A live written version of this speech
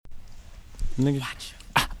nigga.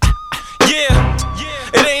 Yeah,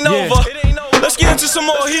 it ain't over. Let's get into some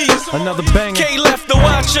more heat. Another banger. K left the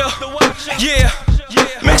watcher. Yeah,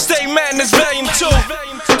 Mixtape Madness Volume 2,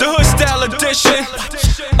 the Hood Style Edition.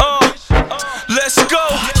 Let's go.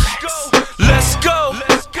 Let's go.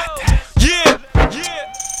 Yeah.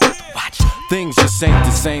 Things just ain't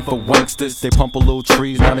the same for wanksters. They pump a little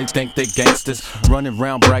trees, now they think they gangsters. Running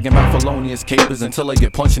around bragging about felonious capers until they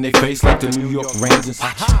get punched in their face like the New York Rangers.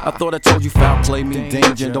 I thought I told you foul play me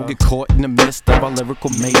danger. Don't get caught in the midst of our lyrical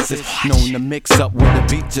mazes. Known to mix up with the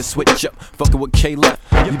beat, just switch up. Fucking with K left,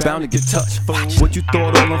 you bound to get touched. What you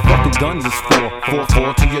thought all them fucking guns is for?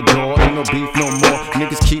 4-4 to your door, ain't no beef no more.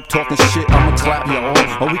 Niggas keep talking shit, I'ma clap you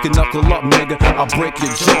all. Or we can knuckle up, nigga, I'll break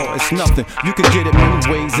your jaw. It's nothing, you can get it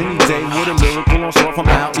many ways, any day. With a lyrical on short from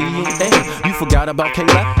out E&A. You forgot about K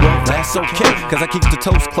left? Well, that's okay, cause I keep the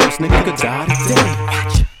toast close, nigga, you could die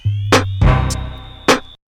today.